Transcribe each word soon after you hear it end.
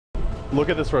look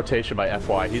at this rotation by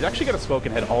FY. He's actually going to smoke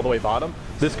and head all the way bottom.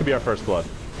 This could be our first blood.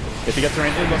 If he gets a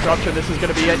range disruption, this is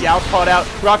going to be it. Yao's called out.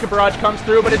 Rocket Barrage comes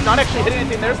through, but it's not actually hitting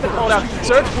anything. There's the call down.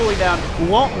 Surge cooling down.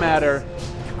 Won't matter.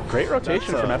 Great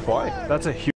rotation from FY. That's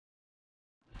a huge...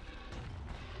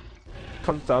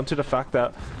 Comes down to the fact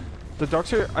that the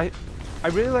Doctor, I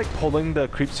really like pulling the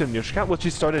creeps to neutral camp, which he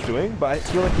started doing, but I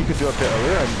feel like he could do it a bit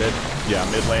earlier in mid.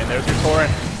 Yeah, mid lane. There's your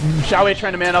torrent. Xiaowei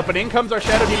trying to man up, but in comes our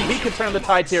Shadow Demon. He can turn the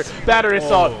tides here. Battery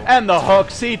Assault and the hook.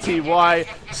 CTY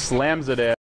slams it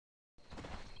in.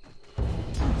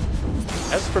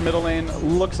 As for middle lane,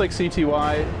 looks like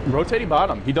CTY rotating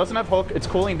bottom. He doesn't have hook. It's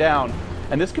cooling down.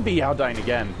 And this could be Yao dying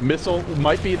again. Missile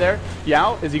might be there.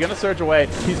 Yao, is he going to surge away?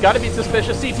 He's got to be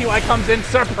suspicious. CTY comes in.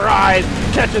 Surprise!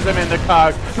 Catches him in the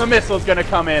cog. The missile's going to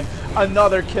come in.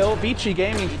 Another kill. Vici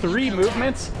Gaming, 3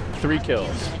 movements, 3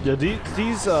 kills. Yeah, these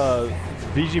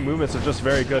VG movements are just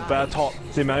very good, but at top,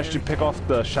 they managed to pick off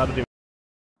the Shadow Demon.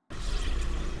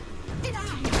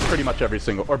 Pretty much every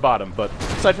single, or bottom, but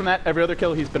aside from that, every other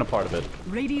kill, he's been a part of it.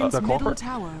 Radiant's middle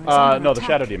tower is no, the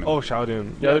Shadow Demon. Oh, Shadow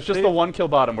Demon. Yeah, there's just the 1 kill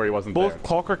bottom where he wasn't there. Both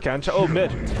Clockwork and oh,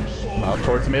 mid.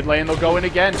 Towards mid lane, they'll go in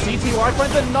again. CTY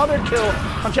finds another kill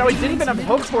on Xiao. He didn't even have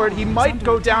hook for it. He might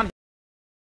go down.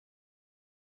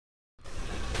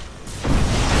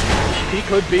 He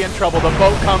could be in trouble. The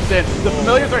boat comes in. The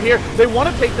familiars are here. They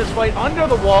want to take this fight under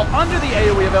the wall, under the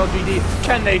AoE of LGD.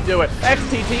 Can they do it?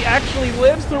 XTT actually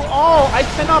lives through all. I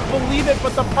cannot believe it,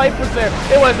 but the pipe was there.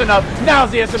 It was enough. Now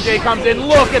ZSMJ comes in.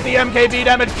 Look at the MKB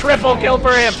damage. Triple kill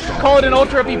for him. Call it an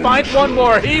ultra if he finds one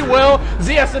more. He will.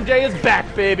 ZSMJ is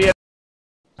back, baby.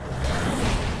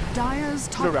 Dyer's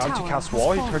top Around to cast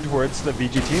wall, he turned towards the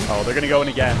VG team. Oh, they're going to go in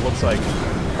again. Looks like.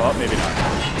 Oh, maybe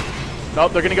not.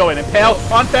 Nope, they're going to go in. Impale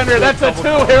on Fenrir. That's a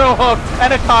 2-hero hook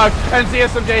and a cog. And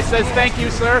ZSMJ says, thank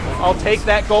you, sir. I'll take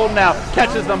that gold now.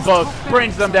 Catches them both.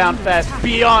 Brings them down fast.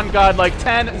 Beyond godlike.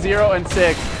 10, 0, and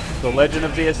 6. The legend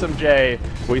of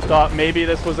ZSMJ. We thought maybe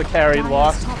this was a carry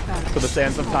lost to the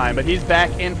sands of time. But he's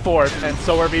back in fourth, and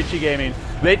so are Vici Gaming.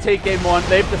 They take game 1.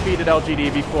 They've defeated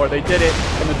LGD before. They did it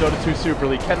in the Dota 2 Super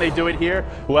League. Can they do it here?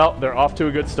 Well, they're off to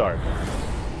a good start.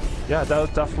 Yeah, that was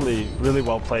definitely really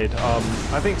well played.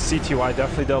 I think CTY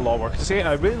definitely did a lot of work.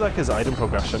 I really like his item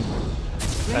progression.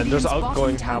 And there's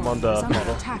outgoing ham on the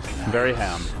model. Very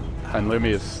ham. And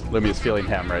Lumi is feeling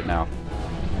ham right now.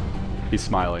 He's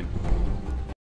smiling.